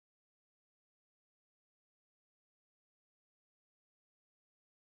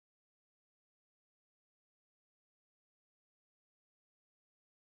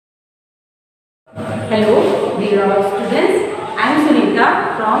Hello, dear all students. I am Sunita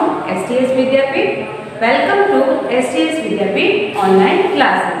from STS Vidyapit. Welcome to STS Vidyapit online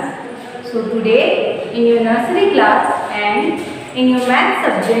classes. So today in your nursery class and in your math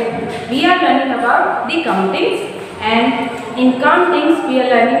subject, we are learning about the countings, and in countings we are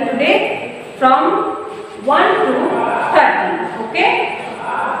learning today from 1 to 30. Okay?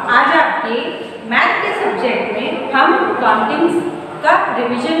 आज आपके math के subject में हम countings का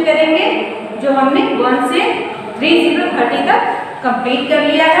revision करेंगे जो हमने 1 से 30 तक कंप्लीट कर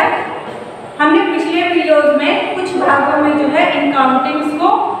लिया है। हमने पिछले वीडियोस में कुछ भागों में जो है इन काउंटिंग्स को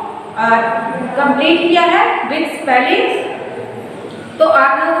कंप्लीट किया है विद स्पेलिंग्स। तो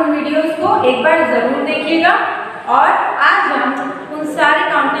आप लोग उन वीडियोस को एक बार जरूर देखिएगा। और आज हम उन सारे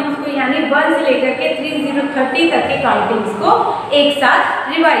काउंटिंग्स को यानी 1 से लेकर के 30 तक के काउंटिंग्स को एक साथ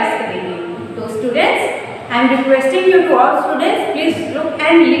रिवाइज करेंगे। तो students, I am requesting you to all students, please look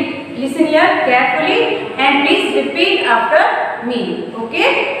and listen here carefully and please repeat after me. Okay?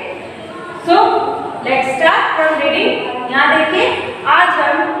 So let's start from reading. यहाँ देखिए, आज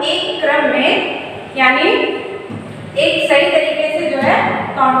हम एक क्रम में यानी एक सही तरीके से जो है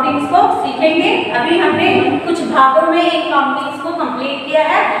काउंटिंग्स को सीखेंगे। अभी हमने कुछ भागों में इन काउंटिंग्स को कंप्लीट किया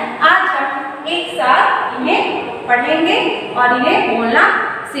है। आज हम एक साथ इन्हें पढ़ेंगे और इन्हें बोलना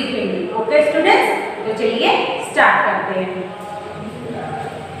सीखेंगे। ओके स्टूडेंट्स, तो चलिए स्टार्ट करते हैं।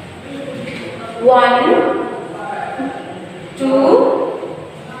 1 2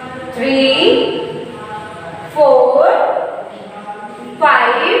 3 4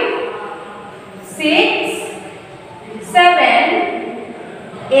 5 6 7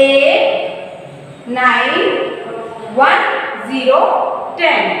 8 9 1 0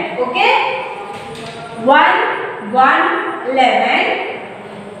 10. Okay? 1 1 11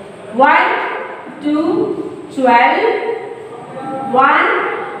 1 2 12 1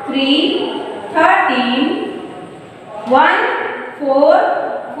 3 13 1 4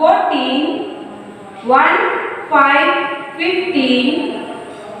 14 1 5 15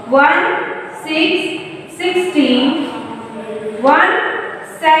 1 6 16 1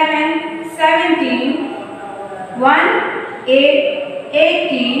 7 17 1 8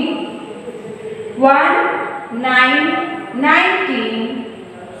 18 1 9 19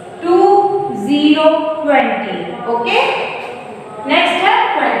 2 0 20. Okay? Next है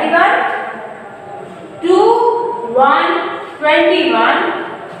 21 2 1 21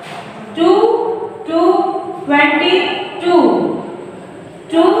 2 2 22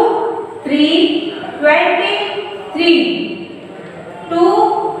 2 3 23 2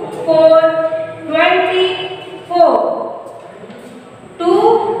 4 24 2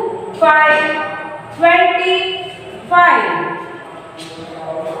 5 25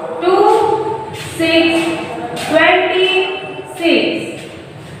 2 6 26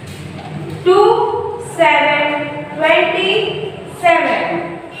 2 7 27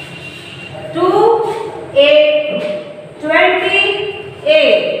 2 8 28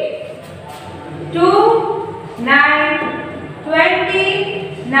 2 9 29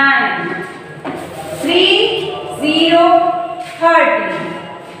 3 0 30.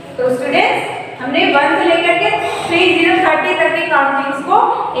 तो स्टूडेंट्स, हमने 1 से लेकर के 30 तक के काउंटिंग्स को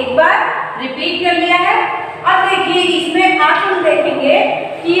एक बार रिपीट कर लिया है। अब देखिए, इसमें आप हम देखेंगे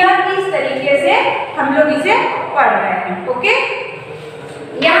कि यह किस तरीके से हम लोग इसे पढ़ रहे हैं। ओके?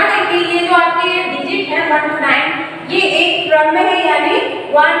 यहाँ देखिए, ये जो आपके डिजिट है 1 to 9, ये एक क्रम में है यानी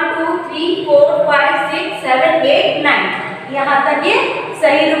 1 2 3 4 5 6 7 8 9। यहाँ तक ये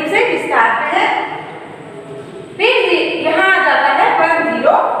सही रूप से विस्तार में है। फिर यहाँ आ जाता है 1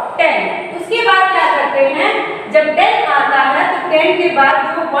 0 10। उसके बाद क्या करते हैं, जब 10 आता है तो 10 के बाद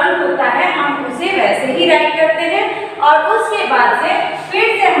जो 1 होता है हम उसे वैसे ही राइट करते हैं और उसके बाद से फिर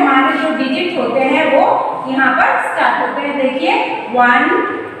से हमारे जो डिजिट होते हैं वो यहाँ पर स्टार्ट होते हैं। देखिए 1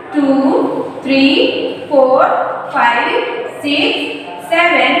 2 3 4 5 6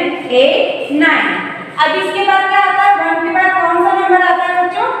 7 8 9। अब इसके बाद क्या आता है, 1 के बाद कौन सा नंबर आता है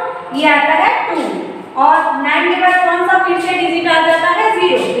बच्चों? ये आता है 2। और 9 के बाद कौन सा फिर से डिजिट आ जाता है?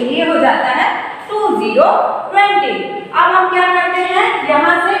 0। तो ये हो जाता है 2 0 20। अब हम क्या करते हैं,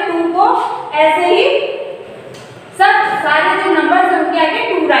 यहाँ से 2 को ऐसे ही सब सारे जो नंबर्स हम क्या के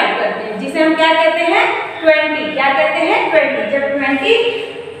 2 राइट करते हैं, जिसे हम क्या कहते हैं 20। क्या कहते हैं 20। जब 20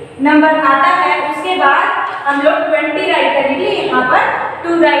 नंबर आता है उसके बाद हम लोग 20 राइट करने के लिए यहाँ पर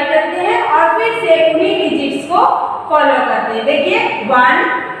 2 राइट करते हैं और फिर से उन्हीं डिजिट्स को फॉलो करते हैं। देखिए 1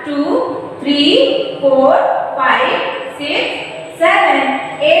 2 3 4 5 6 7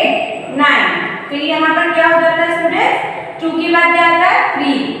 8 9। फिर यहाँ पर क्या हो जाता है स्टूडेंट्स, 2 के बाद क्या आता है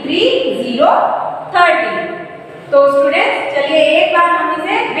 3 3 0 30। तो स्टूडेंट्स चलिए एक बार हम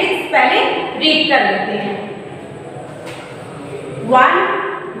इसे विद स्पेलिंग रीड कर लेते हैं। 1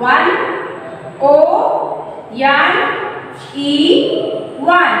 1 O N E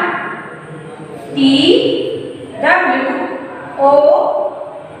 1 T W O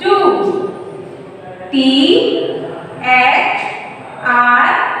 2 T H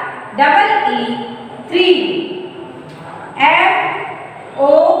R double E 3 F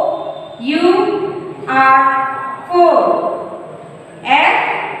O U R 4 F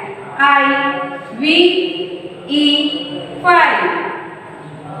I V E 5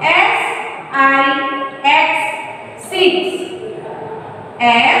 S I X 6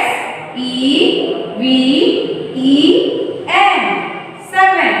 S E V E N 7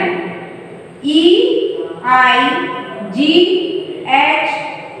 E I G H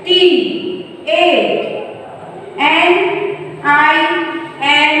T 8 N I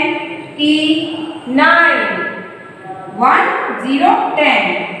N T 9 1 0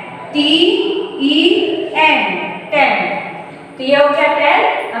 10 T E N 10। तो ये हो गया 10।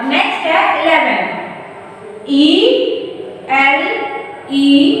 अब next है 11 E L E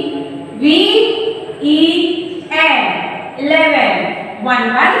V E N 11 1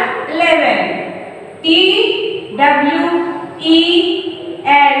 1 11 T W E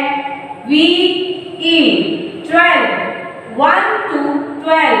L V E 12 1 2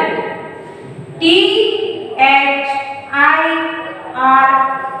 12 T H I R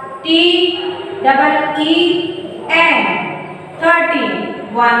T double E N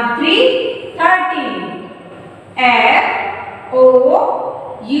 13 1 3 13 F O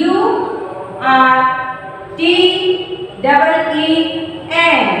U R T double E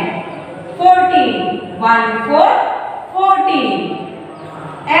N 14 1 4 14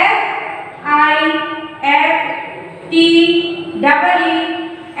 F I F T double E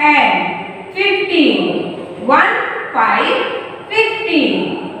N 15 1 5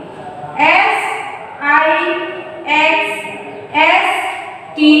 15 S I X S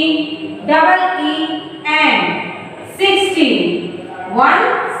T double E N 16 1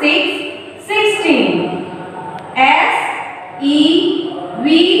 6 16 S E V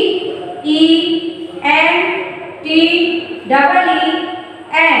E N T double E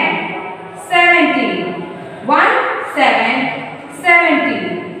N 17 1 7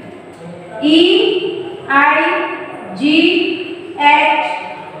 17 E I G H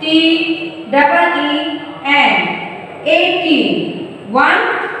T double E N 18 1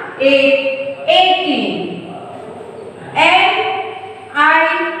 8 18 N I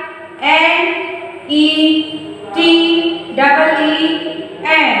N E T double E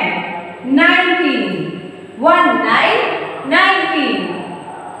N 19 1 9 19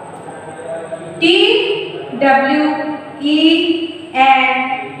 T W E N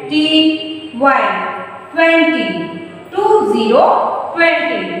T Y 20 2 0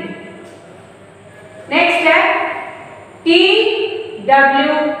 20। Next है T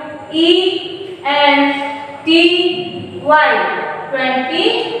W E N T Y 20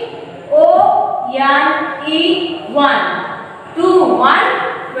 O N E 1 2 1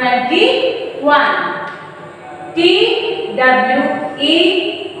 21 T W E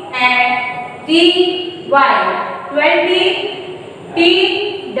N T Y 20 T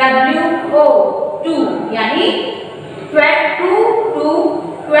W O 2 यानी 2 2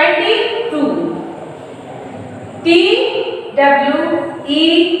 22 T W E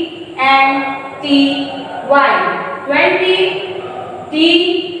N T Y 20 T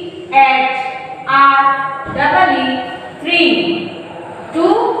H R double E 3 2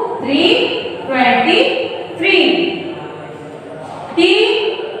 3 23 T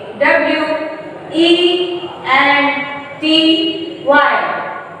W E N T Y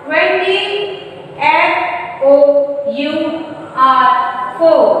 20 F O U R 4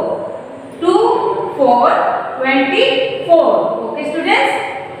 2 4 24। Okay students,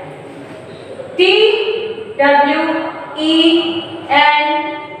 T W E N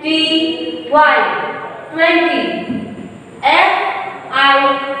T Y 20 F I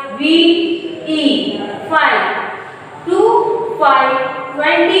V E 5 2 5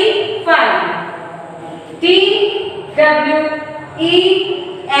 25 T W E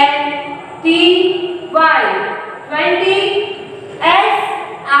N T Y 20 S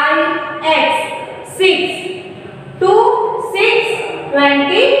I X 6 2 6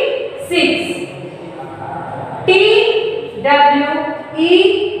 26 T W E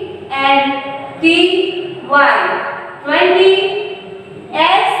N T Y 20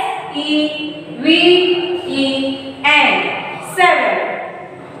 S E V E N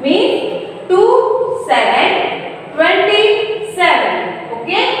 7 means 2 7 27।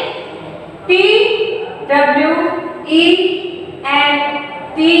 Okay, T W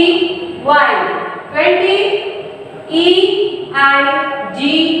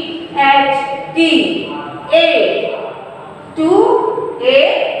GHT 8, 2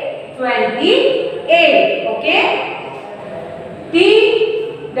 8 28. Okay.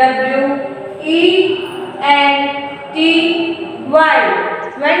 TWENTY 20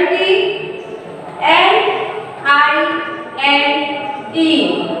 NINE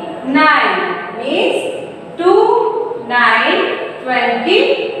 9 means 2 9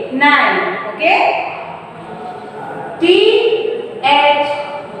 29. Okay. THIRTY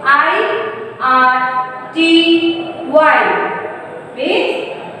means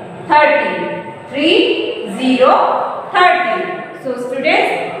 30. 30. So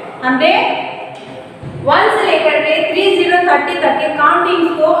students, हमने 1 से लेकर के 3030 तक के countings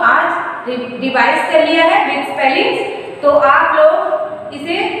को आज revise कर लिया है विद स्पेलिंग्स। तो आप लोग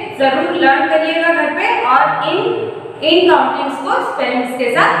इसे जरूर लर्न करिएगा घर पे और इन काउंटिंग्स को स्पेलिंग्स के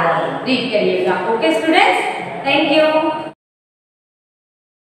साथ रीड करिएगा। Okay students, thank you.